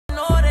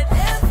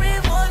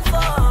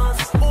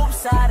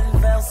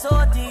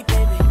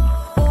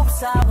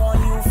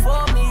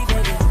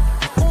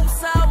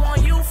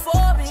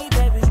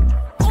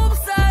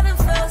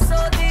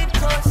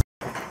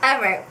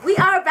Alright, we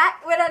are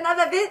back with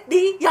another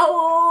video.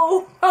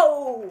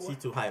 Oh. She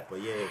too hype,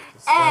 but yeah.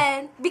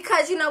 And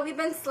because, you know, we've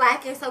been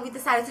slacking, so we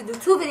decided to do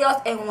 2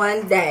 videos in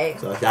one day.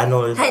 So y'all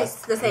know hence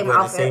the same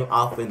outfit. The same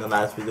outfit in the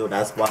last video,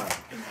 that's why.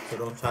 So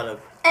don't try to.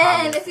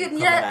 And if you're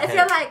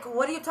like,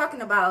 what are you talking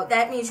about?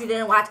 That means you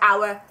didn't watch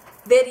our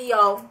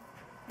video,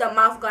 the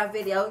mouth guard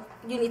video.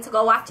 You need to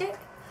go watch it.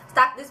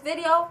 Stop this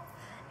video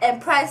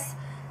and press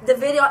the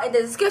video in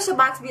the description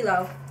box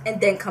below and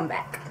then come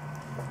back.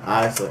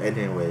 Alright, so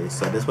anyway,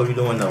 so this is what we're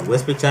doing, the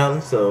whisper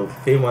challenge. So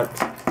pretty much,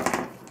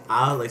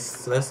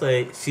 so let's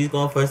say she's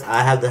going first.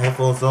 I have the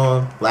headphones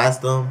on,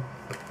 blast them,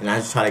 and I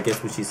just try to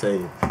guess what she's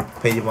saying.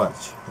 Pretty much,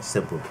 it's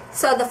simple.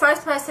 So the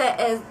first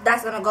person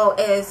that's gonna go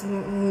is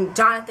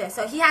Jonathan.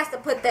 So he has to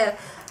put the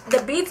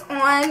beats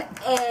on,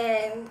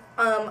 and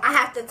I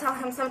have to tell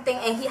him something,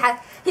 and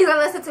he's gonna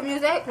listen to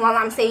music while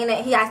I'm saying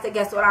it. He has to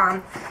guess what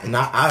I'm saying.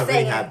 I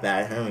really have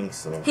bad hearing,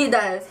 so he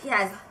does. He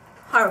has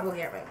horrible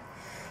hearing.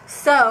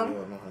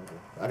 So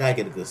I gotta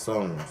get a good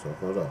song, so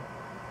hold on.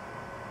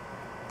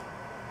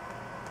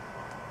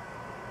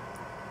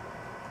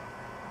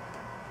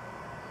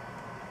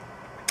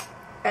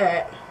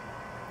 Alright.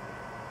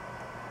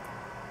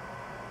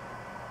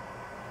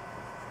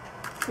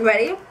 You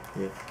ready?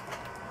 Yeah.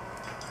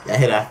 Y'all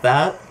hear that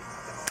fat?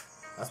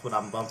 That's what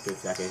I'm bumping,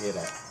 if y'all can hear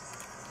that.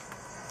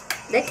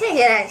 They can't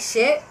hear that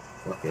shit.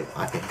 Okay,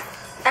 I can.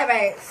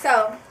 Alright,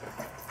 so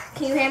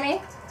can you hear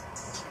me?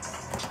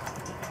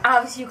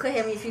 Obviously you could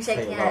hear me if you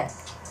shake your head.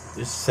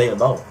 Just say it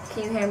low.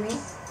 Can you hear me?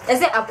 Is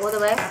it up all the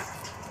way?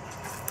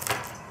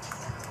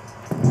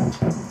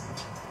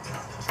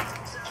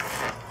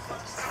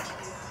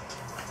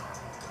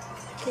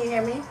 Can you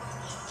hear me?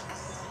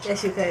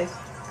 Yes, you could.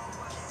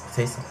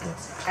 Say something.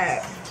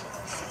 Alright.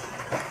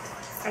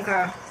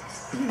 Okay.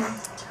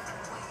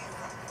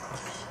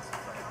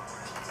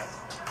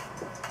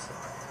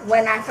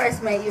 When I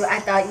first met you, I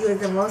thought you was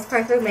the most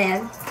perfect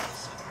man.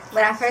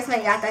 When I first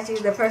met you, I thought you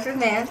was the perfect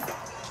man.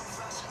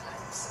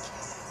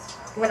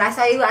 When I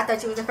saw you, I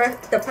thought you was the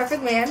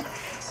perfect man.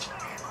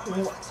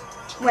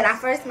 When I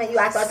first met you,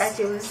 I thought that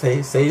you was... Say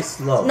it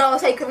slow. No,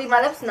 so you could read my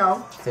lips?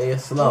 No. Say it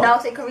slow. No,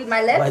 so you could read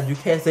my lips? But you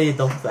can't say it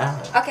don't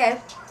fast. Okay.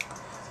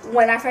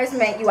 When I first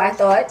met you, I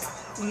thought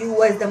you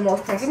was the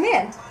most perfect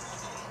man.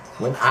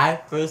 When I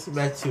first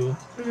met you,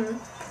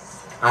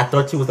 I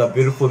thought you was a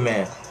beautiful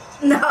man.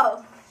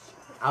 No.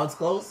 I was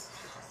close?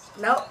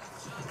 Nope.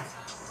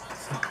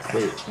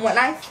 Wait. When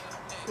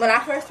I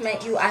first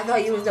met you, I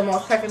thought you was the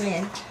most perfect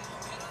man.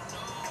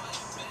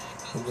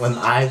 When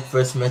I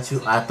first met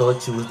you, I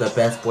thought you was the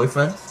best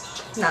boyfriend?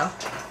 No.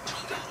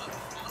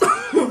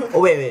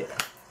 Oh, wait.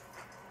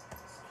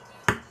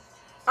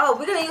 Oh,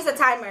 we're gonna use a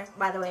timer,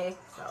 by the way.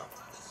 So,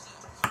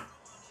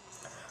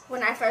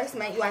 when I first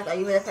met you, I thought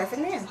you were the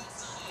perfect man.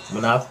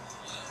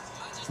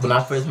 When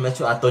I first met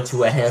you, I thought you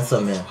were a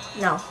handsome man.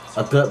 No.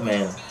 A good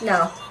man.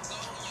 No.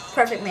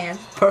 Perfect man.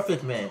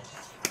 Perfect man.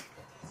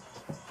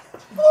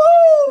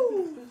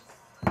 Woo!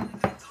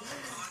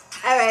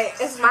 Alright,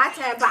 it's my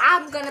turn, but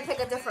I'm gonna pick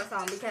a different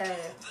song because...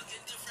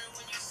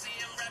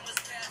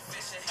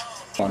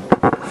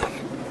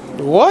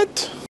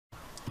 What?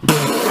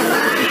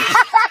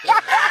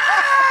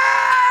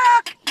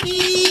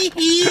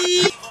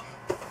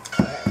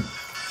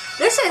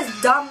 This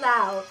is dumb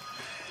loud.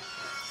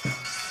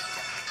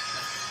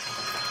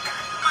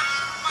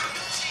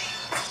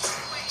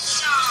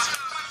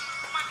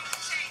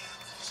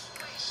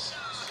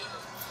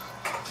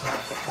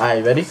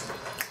 Alright, ready?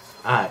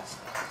 Alright.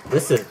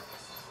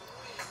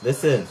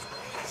 Listen.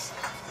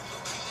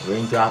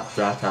 Raindrop,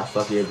 drop top,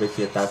 fuck your bitch,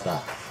 your tata.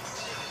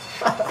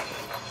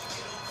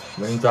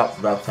 Raindrop,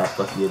 drop top,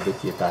 fuck your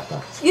bitch, your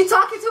tata. You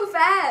talking too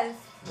fast.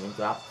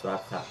 Raindrop,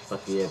 drop top,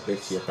 fuck your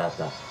bitch, your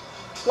tata.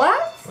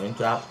 What?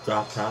 Raindrop,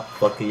 drop top,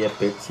 fuck your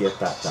bitch, your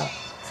tata.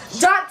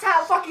 Drop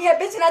top, fucking your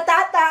bitch in a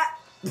tata.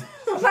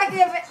 Fucking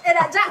your bitch in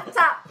a drop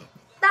top.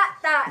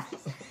 Tata.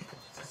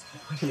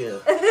 Yeah.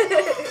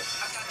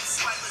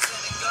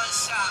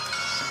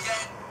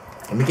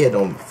 Let me get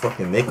no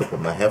fucking makeup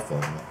on my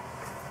headphones, man.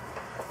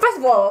 First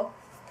of all,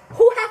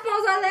 who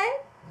headphones are they?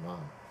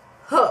 Mom.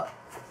 Huh.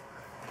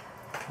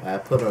 I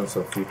put on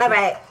some future.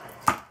 Alright.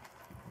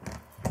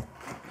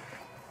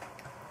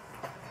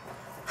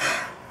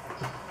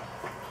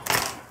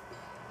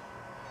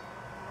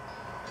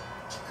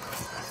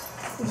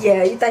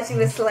 Yeah, you thought you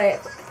was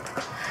slick.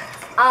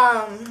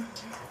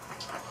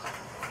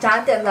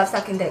 Jonathan loves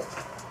sucking dick.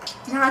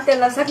 Jonathan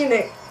loves sucking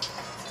dick.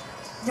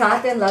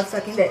 Jonathan loves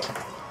sucking dick.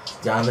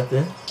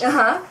 Jonathan?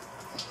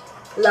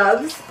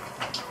 Loves.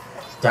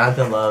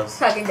 Jonathan loves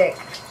sucking dick.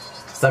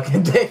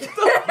 Sucking dick.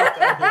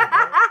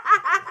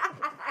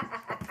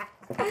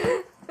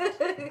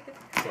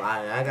 So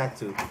I got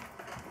 2.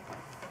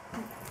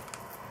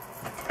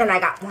 And I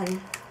got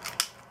 1.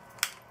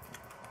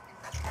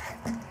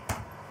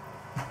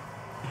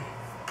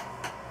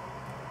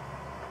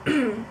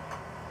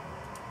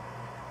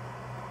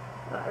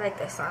 I like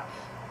this song.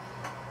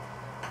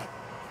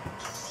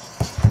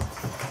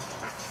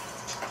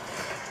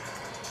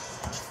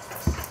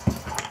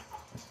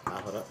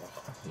 Hold up.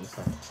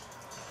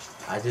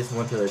 I just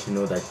want to let you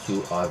know that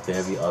you are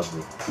very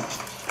ugly.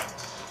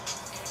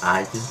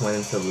 I just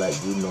wanted to let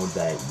you know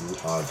that you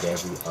are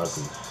very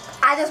ugly.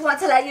 I just want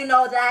to let you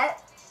know that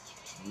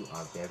you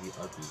are very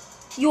ugly.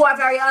 You are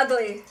very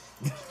ugly.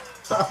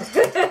 You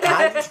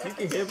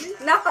can hear me?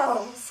 No.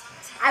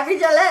 I read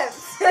your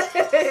lips.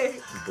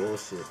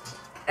 Bullshit.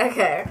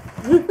 Okay.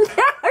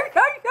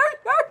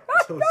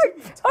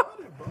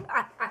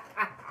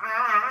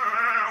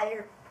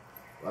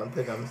 I'm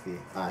thinking I'm Steve.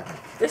 Alright.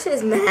 This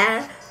is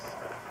mad.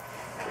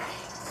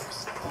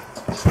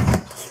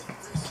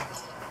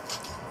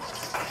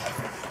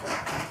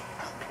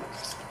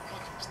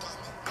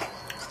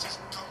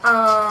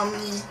 I'm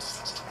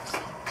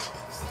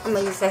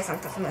gonna say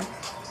something to me.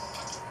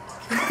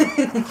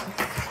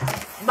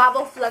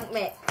 Bobble flunk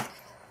Mac.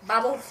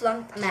 Bobble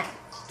flunk Mac.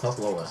 Talk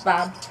lower.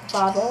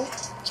 Bobble.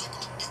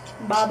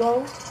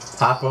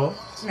 Papo?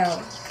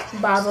 No.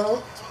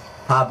 Bobble.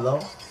 Pablo?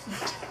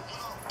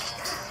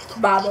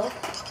 Bobble.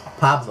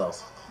 Pablo.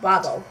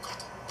 Bobble.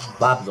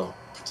 Bablo.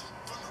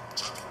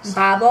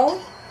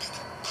 Bobble.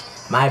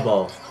 My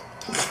balls.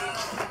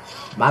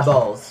 My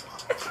balls.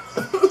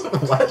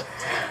 What?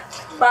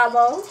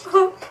 Bobble.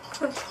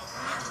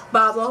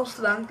 Bobble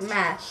flunk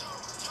mash.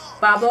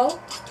 Bobble.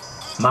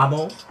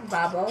 Mamo.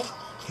 Bobble.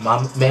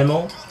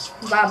 Memo.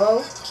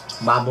 Bobble.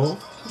 Mamu.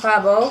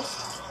 Bobble.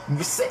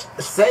 You say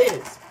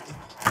it.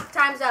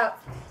 Time's up.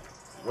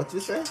 What you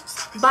say?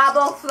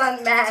 Bobble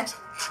flunk mash.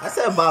 I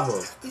said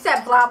Babo. You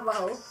said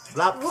blobbo.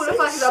 Blob. Who the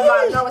fuck is a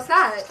blob? No, it's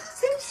not.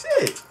 Same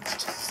shit.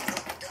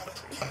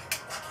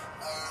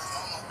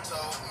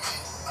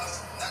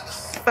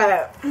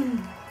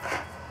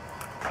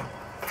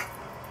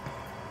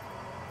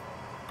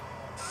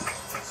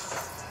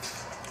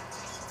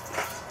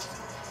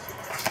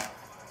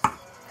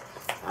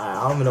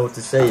 I don't even know what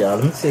to say, y'all.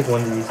 Let me take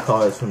one of these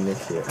cards from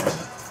this shit.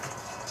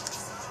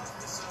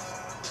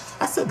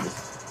 I said this.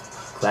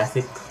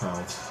 Classic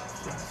clown.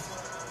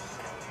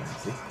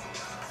 Classic.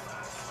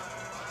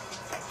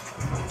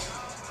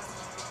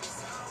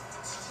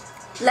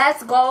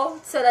 Let's go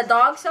to the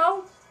dog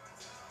show.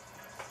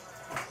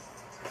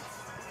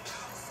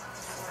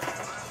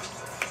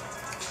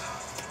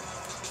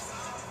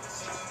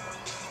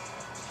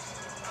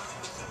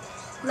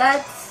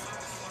 Let's.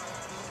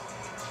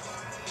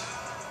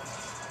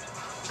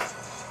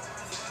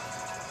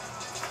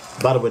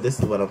 By the way, this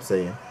is what I'm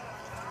saying.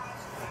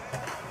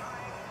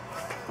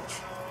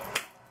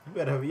 You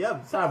better hurry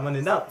up. Time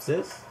running up,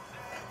 sis.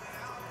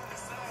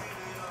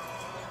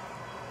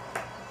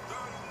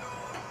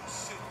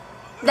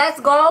 Let's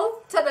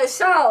go to the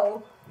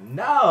show.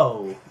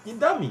 No, you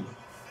dummy.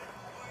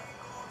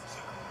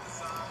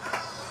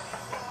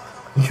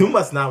 You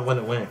must not want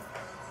to win.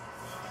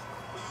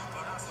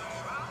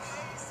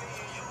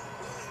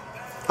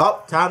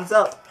 Oh, time's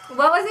up.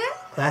 What was it?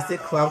 Classic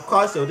Clown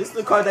Car Show. This is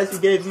the card that you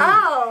gave me.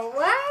 Oh,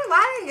 what?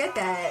 Why did I get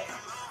that?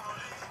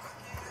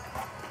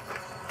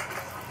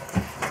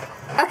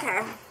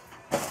 Okay.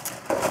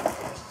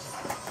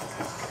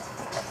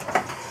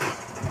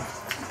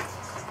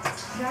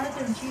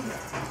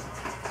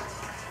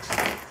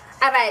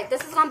 Alright,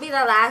 this is gonna be the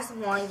last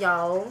one,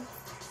 y'all.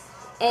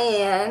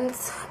 And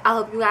I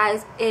hope you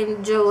guys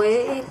enjoy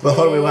it. But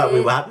hold on, what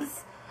happened?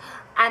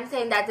 I'm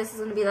saying that this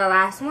is gonna be the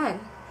last one.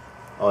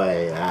 Oh,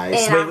 yeah.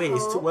 Wait,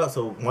 it's too well,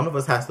 so one of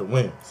us has to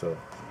win, so.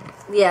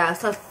 Yeah,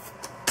 so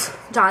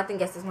Jonathan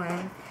gets his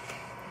win.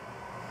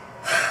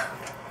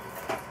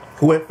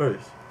 Who went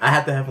first? I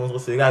have the headphones on,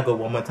 so you gotta go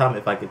one more time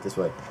if I get this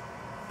right.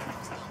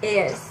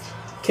 Ears.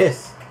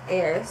 Kiss.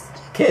 Ears.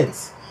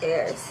 Kids.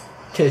 Ears.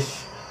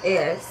 Kish.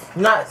 Ears.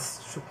 Not,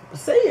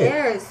 say it.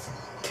 Ears.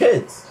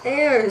 Kids.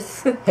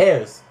 Ears.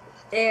 Hairs.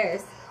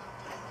 Ears.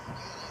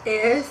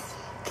 Ears.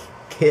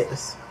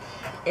 Kiss.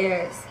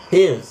 Ears.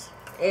 Ears.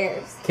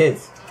 Ears.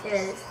 Kids.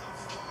 Ears.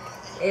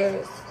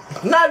 Ears.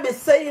 Not even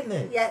saying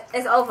it. Yeah,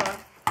 it's over.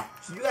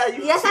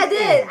 Yes, I cheating.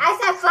 did. I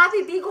said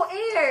floppy beagle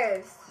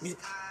ears.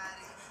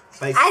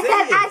 Like,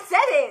 I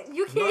said it.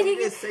 You can't. You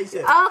didn't say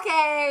shit.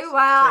 Okay,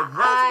 well,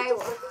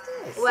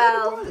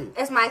 Like,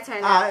 it's my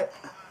turn. Alright,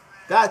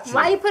 got you.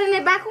 Why are you putting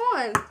it back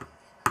on?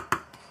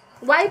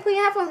 Why are you putting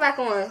your headphones back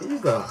on? Here you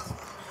go.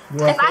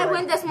 If I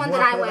win this one,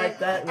 then I win.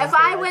 If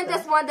I win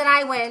this one, then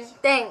I win.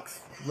 Thanks.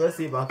 We'll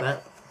see about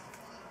that.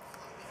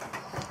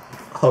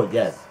 Oh,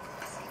 yes.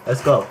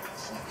 Let's go.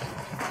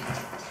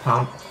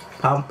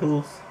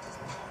 Pampus,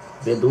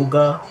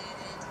 Beluga,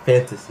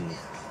 Fantasies.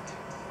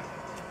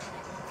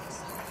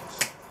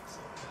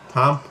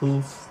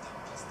 Pampus,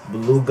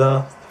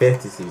 Beluga,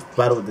 Fantasies.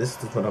 By the way, this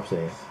is what I'm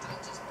saying.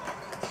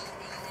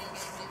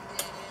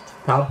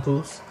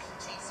 Pampus,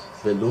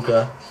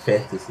 Beluga,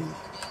 Fantasies.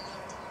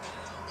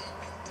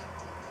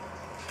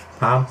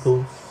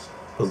 Pampus,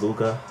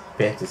 Beluga,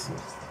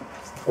 Fantasies.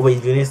 Oh wait,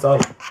 you didn't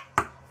start it.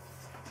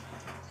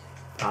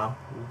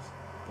 Pampus,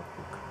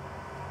 Beluga.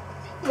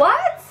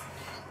 What?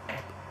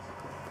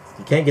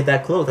 You can't get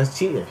that close. That's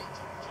cheating.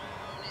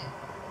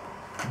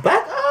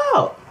 Back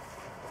up.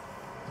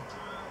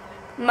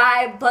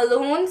 My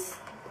balloons.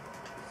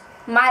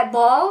 My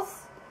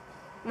balls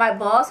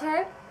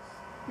hurt.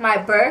 My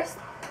burst.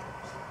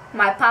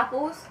 My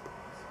papoose.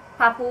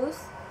 Papoose.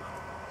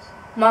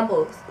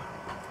 Mumbles.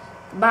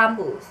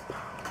 Bamboos.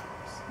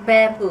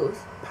 Bamboos.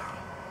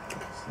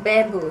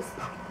 Bamboos.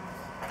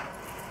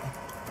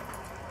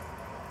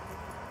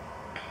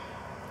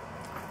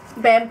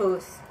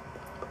 Bamboos.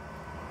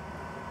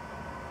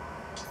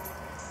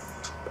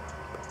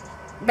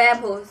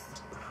 Bamboos.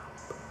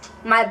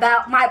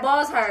 My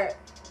balls hurt.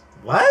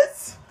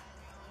 What?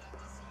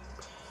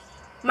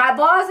 My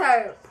balls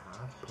hurt.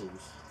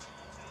 Papoose.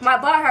 My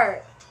butt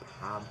hurt.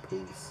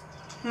 Papoose.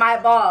 My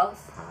balls.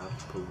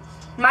 Papoose.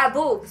 My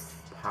boobs.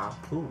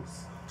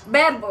 Papoose.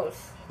 Bamboos.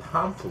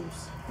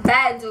 Papoose.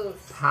 Banjoos.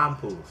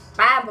 Papoose.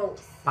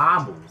 Bamboos.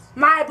 Papoose.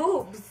 My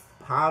boobs.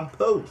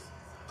 Papoose.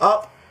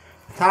 Up.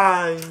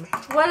 Time.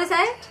 What did it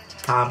say?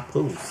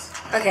 Papoose.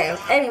 Okay,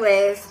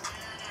 anyways.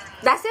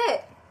 That's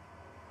it.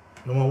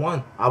 Number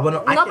 1.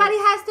 Nobody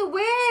has to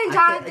win,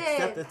 Jonathan. I can't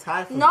accept the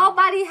tie for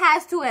Nobody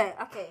has to win.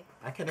 Okay.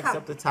 I can't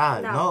accept the tie.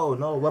 No,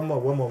 one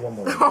more.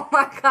 Oh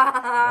my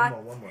God.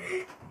 One more.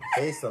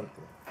 Say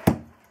something.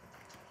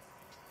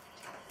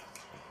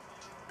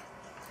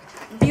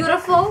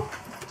 Beautiful.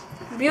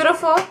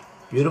 Beautiful.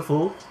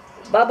 Beautiful.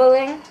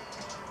 Bubbling.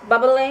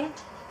 Bubbling.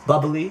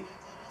 Bubbly.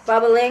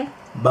 Bubbling.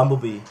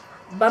 Bumblebee.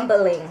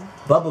 Bumbling.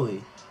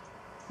 Bubbly.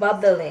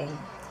 Bubbling.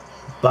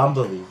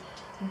 Bumbly.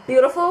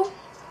 Beautiful.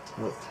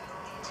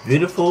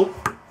 Beautiful.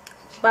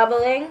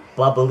 Bubbling.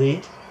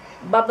 Bubbly.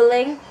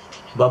 Bubbling.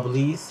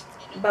 Bubblies.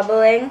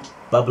 Bubbling.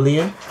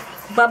 Bubbling.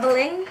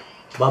 Bubbling.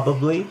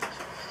 Bubbly.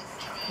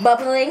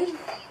 Bubbling.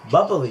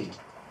 Bubbly.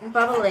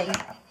 Bubbling.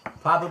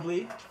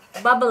 Probably.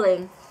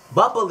 Bubbling.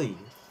 Bubbly.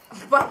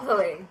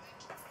 Bubbling.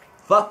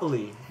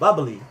 Bubbly.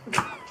 Bubbly.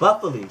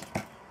 Bubbly.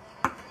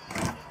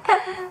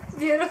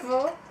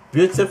 Beautiful.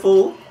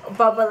 Beautiful.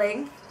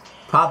 Bubbling.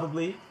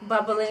 Probably.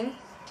 Bubbling.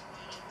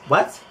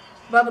 What?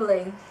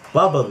 Bubbling.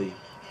 Bubbly.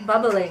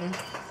 Bubbling.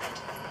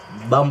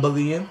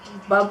 Bumbling.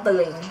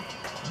 Bubbling.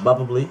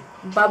 Bubbly.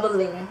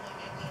 Bubbling.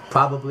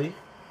 Probably.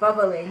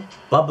 Bubbling.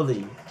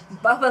 Bubbly.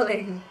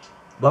 Bubbling.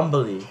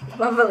 Bumbly.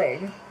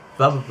 Bubbling.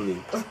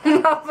 Bubbly.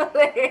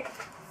 Bubbling.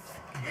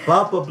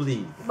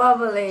 Bubbly.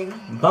 Bubbling.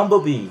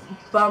 Bumblebee.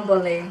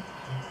 Bumbling.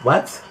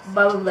 What?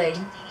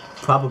 Bubbling.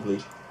 Probably.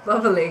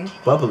 Bubbling.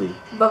 Bubbly.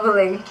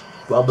 Bubbling.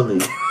 Bubbly.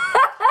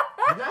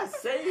 You're not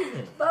saying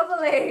it.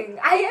 Bubbling.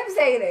 I am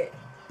saying it.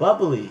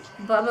 Bubbly.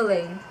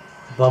 Bubbling.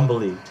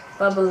 Bumbly.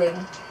 Bubbling.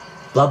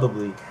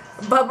 Bubbly.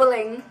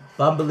 Bubbling.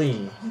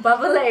 Bumbling.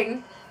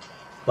 Bubbling.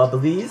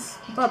 Bubblies.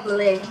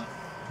 Bubbling.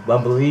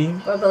 Bumbling.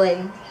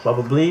 Bubbling.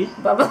 Bubbly.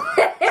 Bubbling.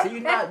 So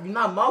you're not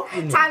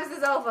mouthing it. Times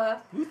is over.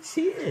 You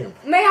cheating.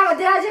 Ma'am,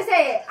 did I just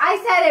say it? I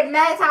said it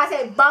mad times. I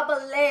said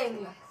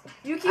bubbling.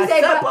 You keep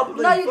saying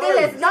bubbling. No, you first.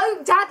 didn't.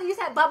 No, Jonathan, you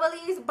said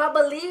bubblies,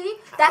 bubbly.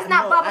 That's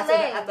not bubbling.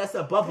 I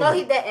said bubbling. No,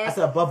 he didn't. I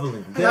said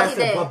bubbling. Then No, I he said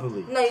didn't.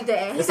 bubbly. No, you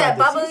didn't. He Yes, said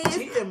I did. She's bubblies,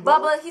 cheating,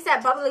 bro. He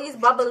said bubblies,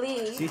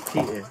 bubbly. She's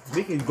cheating.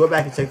 We can go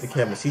back and check the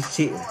camera. She's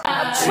cheating.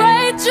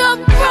 Trade your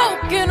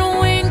broken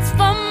wings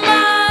for